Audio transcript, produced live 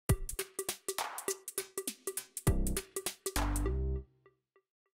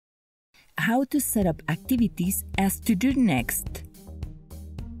how to set up activities as to do next,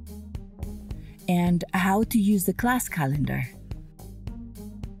 and how to use the class calendar.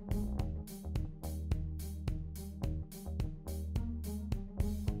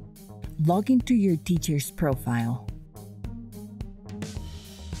 Log into your teacher's profile.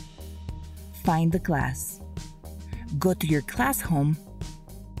 Find the class. Go to your class home.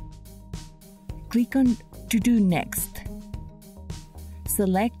 Click on To Do Next.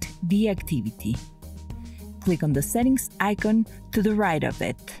 Select the activity. Click on the settings icon to the right of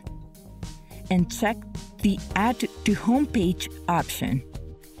it and check the Add to Homepage option.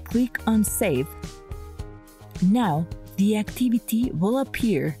 Click on Save. Now, the activity will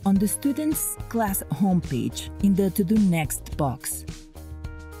appear on the student's class homepage in the To Do Next box.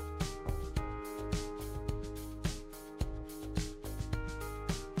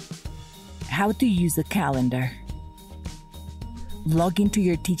 How to use a calendar. Log into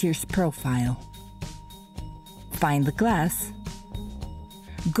your teacher's profile. Find the class.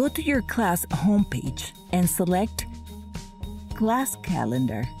 Go to your class homepage and select Class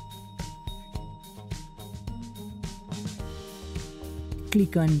Calendar.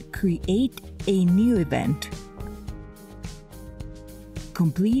 Click on Create a new event.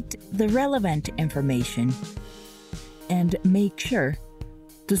 Complete the relevant information and make sure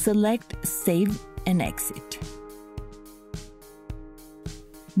to select Save and Exit.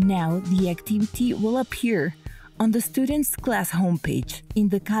 Now the activity will appear on the student's class homepage in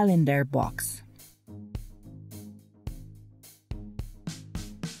the calendar box.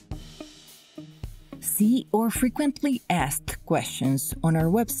 See or frequently asked questions on our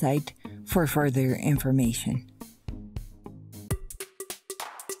website for further information.